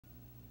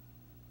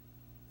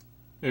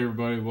Hey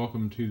everybody,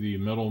 welcome to the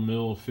Metal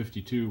Mill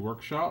 52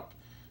 workshop.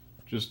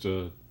 Just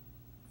a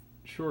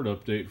short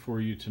update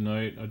for you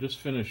tonight. I just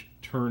finished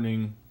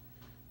turning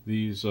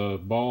these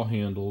ball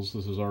handles.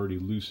 This is already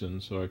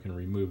loosened so I can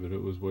remove it.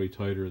 It was way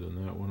tighter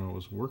than that when I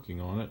was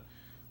working on it.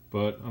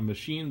 But I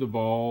machined the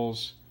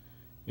balls,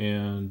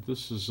 and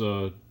this is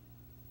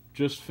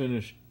just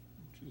finished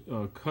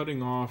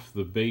cutting off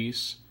the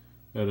base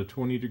at a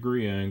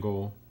 20-degree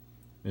angle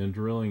and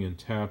drilling and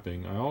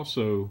tapping.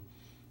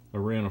 I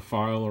ran a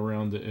file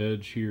around the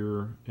edge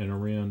here, and I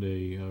ran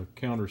a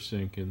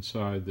countersink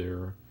inside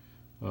there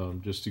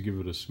just to give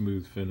it a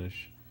smooth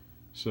finish.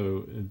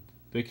 So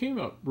they came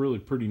out really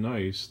pretty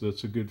nice.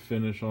 That's a good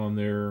finish on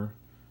there,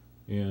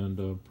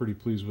 and pretty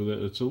pleased with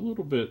it. It's a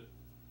little bit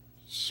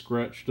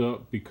scratched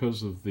up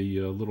because of the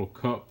little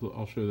cup.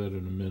 I'll show that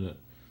in a minute,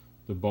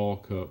 the ball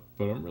cup.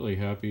 But I'm really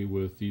happy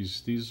with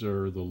these. These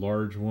are the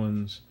large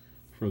ones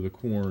for the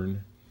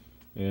Quorn.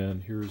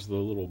 And here's the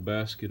little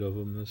basket of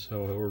them. This is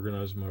how I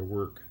organize my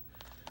work.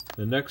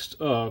 The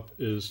next up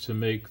is to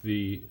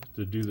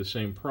do the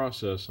same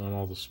process on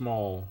all the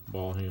small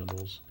ball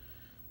handles.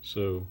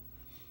 So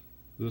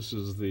this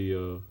is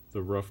the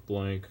rough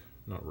blank,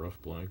 not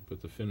rough blank,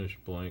 but the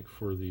finished blank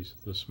for the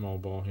small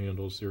ball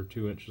handles. They're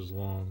 2 inches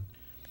long,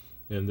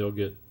 and they'll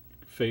get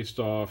faced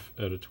off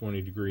at a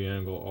 20-degree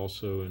angle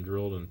also, and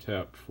drilled and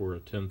tapped for a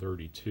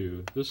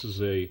 1032. This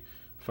is a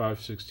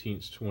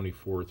 5/16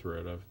 24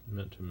 thread. I've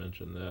meant to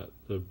mention that.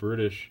 The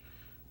British,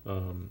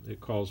 it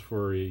calls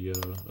for a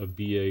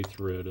BA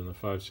thread, and the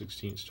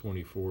 5/16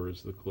 24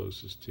 is the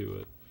closest to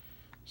it.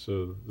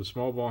 So the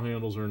small ball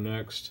handles are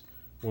next.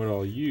 What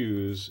I'll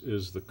use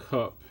is the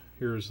cup.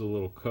 Here's the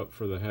little cup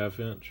for the 1/2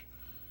 inch,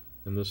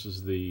 and this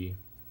is the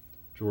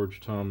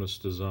George Thomas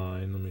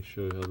design. Let me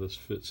show you how this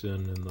fits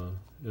in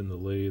the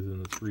lathe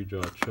in the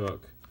 3-jaw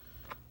chuck.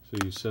 So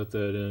you set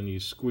that in,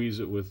 you squeeze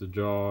it with the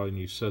jaw, and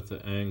you set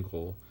the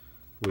angle,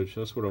 which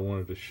that's what I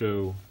wanted to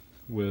show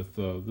with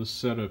this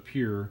setup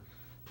here.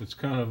 It's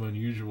kind of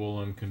unusual,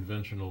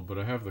 unconventional, but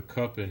I have the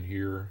cup in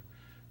here,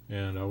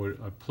 and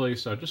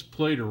I just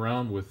played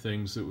around with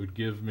things that would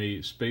give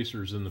me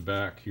spacers in the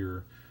back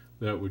here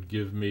that would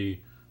give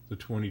me the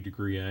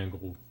 20-degree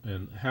angle,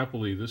 and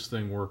happily this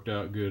thing worked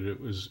out good.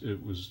 It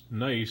was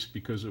nice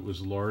because it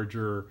was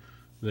larger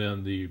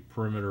than the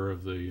perimeter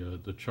of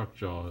the chuck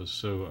jaws,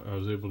 so I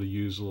was able to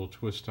use little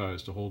twist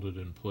ties to hold it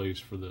in place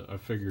for I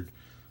figured,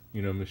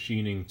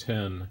 machining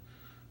 10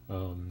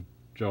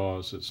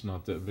 jaws, it's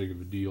not that big of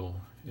a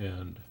deal.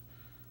 And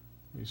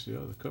you see,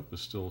 the cup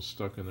is still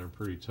stuck in there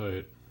pretty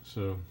tight,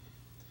 so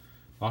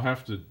I'll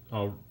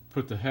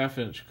put the 1/2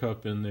 inch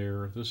cup in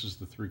there. This is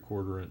the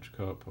 3/4 inch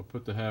cup. I'll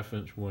put the 1/2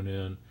 inch one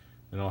in,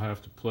 and I'll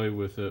have to play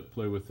with it,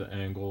 play with the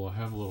angle. I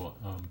have a little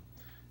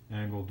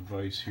angle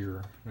device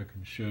here I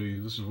can show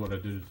you. This is what I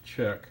did to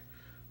check.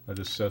 I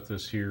just set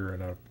this here,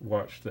 and I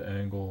watched the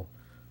angle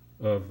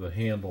of the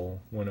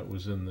handle when it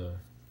was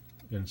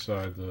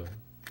inside the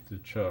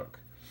chuck.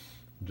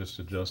 Just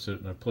adjust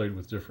it, and I played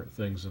with different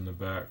things in the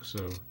back.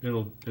 So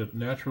it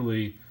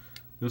naturally,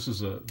 this is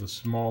the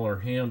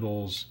smaller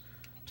handles.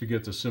 To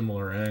get the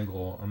similar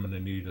angle, I'm going to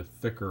need a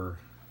thicker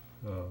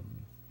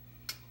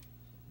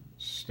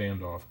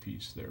standoff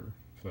piece there,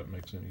 if that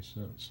makes any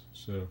sense.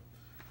 So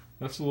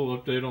that's a little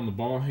update on the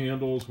ball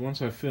handles.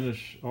 Once I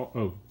finish,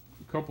 a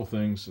couple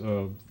things.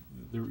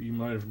 You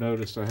might have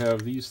noticed I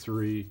have these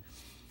three.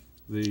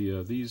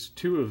 These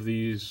two of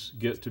these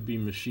get to be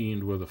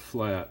machined with a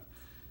flat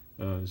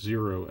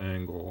 0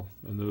 angle,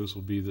 and those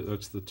will be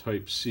that's the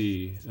Type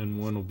C, and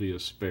one will be a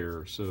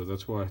spare. So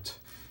that's why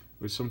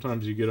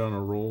sometimes you get on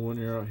a roll when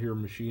you're out here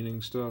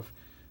machining stuff.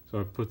 So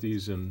I put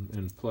these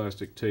in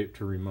plastic tape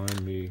to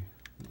remind me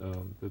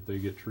that they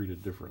get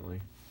treated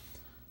differently.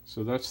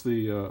 So that's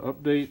the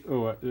update.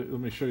 Let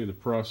me show you the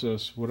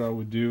process. What I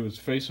would do is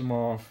face them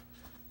off,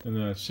 and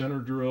then I center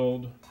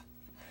drilled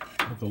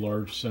with the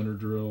large center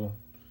drill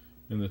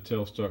in the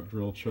tailstock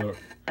drill chuck.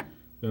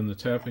 Then the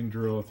tapping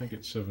drill, I think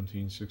it's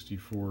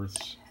 17/64.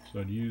 So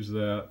I'd use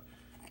that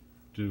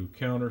to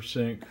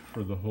countersink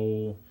for the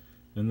hole.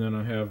 And then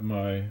I have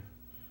my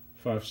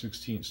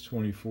 5/16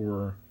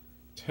 24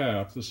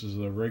 tap. This is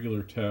a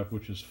regular tap,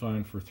 which is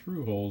fine for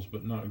through holes,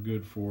 but not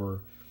good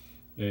for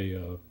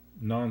a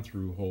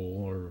non-through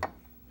hole, or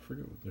I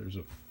forget what there's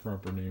a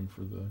proper name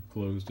for the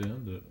closed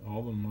end that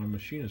all of my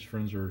machinist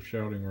friends are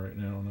shouting right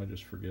now, and I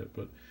just forget.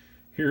 But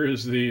here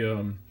is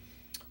the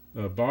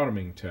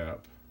bottoming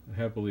tap.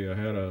 Happily, I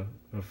had a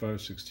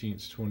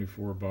 5/16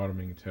 24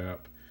 bottoming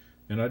tap,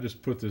 and I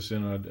just put this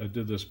in. I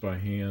did this by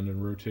hand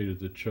and rotated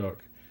the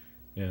chuck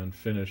and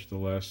finished the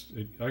last.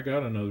 I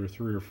got another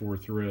 3 or 4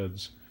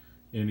 threads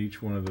in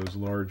each one of those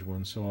large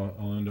ones, so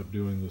I'll end up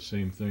doing the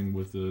same thing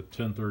with the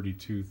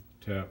 1032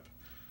 tap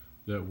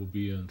that will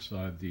be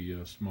inside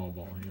the small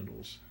ball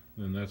handles.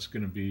 And that's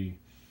going to be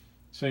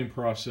same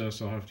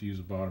process. I'll have to use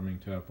a bottoming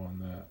tap on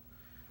that.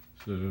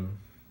 So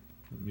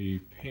let me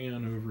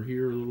pan over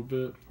here a little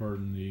bit,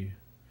 pardon the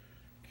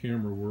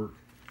camera work.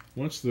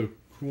 Once the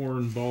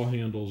Quorn ball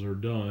handles are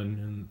done,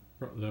 and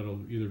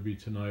that'll either be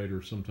tonight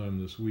or sometime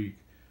this week,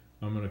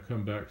 I'm going to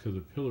come back to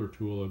the pillar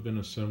tool. I've been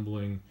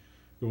assembling,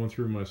 going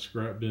through my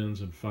scrap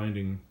bins and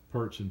finding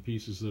parts and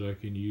pieces that I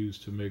can use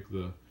to make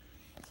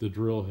the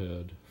drill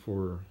head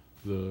for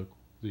the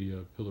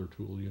pillar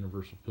tool,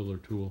 universal pillar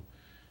tool.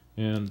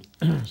 And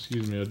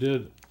excuse me, I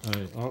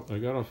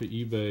got off of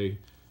eBay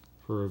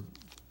for a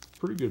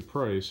pretty good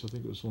price. I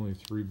think it was only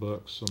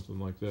 $3, something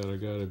like that. I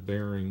got a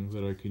bearing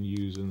that I can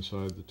use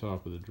inside the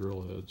top of the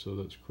drill head, so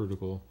that's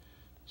critical.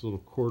 There's a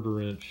little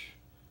 1/4 inch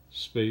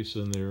space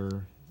in there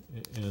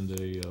and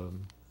a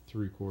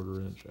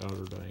 3/4 inch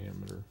outer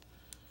diameter.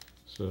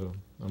 So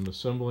I'm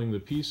assembling the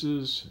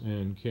pieces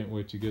and can't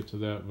wait to get to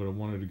that, but I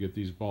wanted to get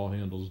these ball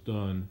handles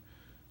done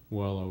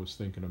while I was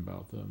thinking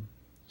about them.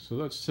 So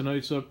that's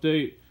tonight's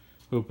update.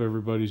 Hope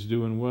everybody's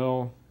doing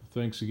well.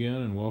 Thanks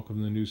again, and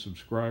welcome the new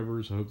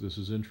subscribers. I hope this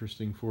is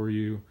interesting for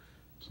you.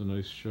 It's a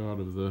nice shot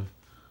of the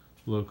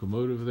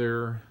locomotive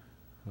there.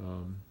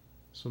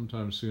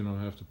 Sometime soon I'll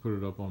have to put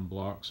it up on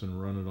blocks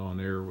and run it on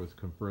air with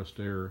compressed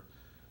air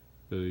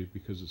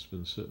because it's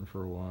been sitting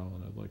for a while,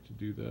 and I'd like to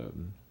do that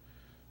and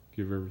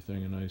give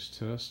everything a nice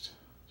test.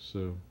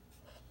 So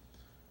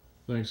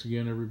thanks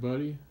again,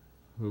 everybody.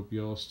 Hope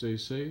you all stay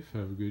safe.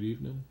 Have a good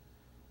evening,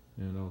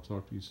 and I'll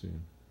talk to you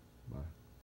soon. Bye.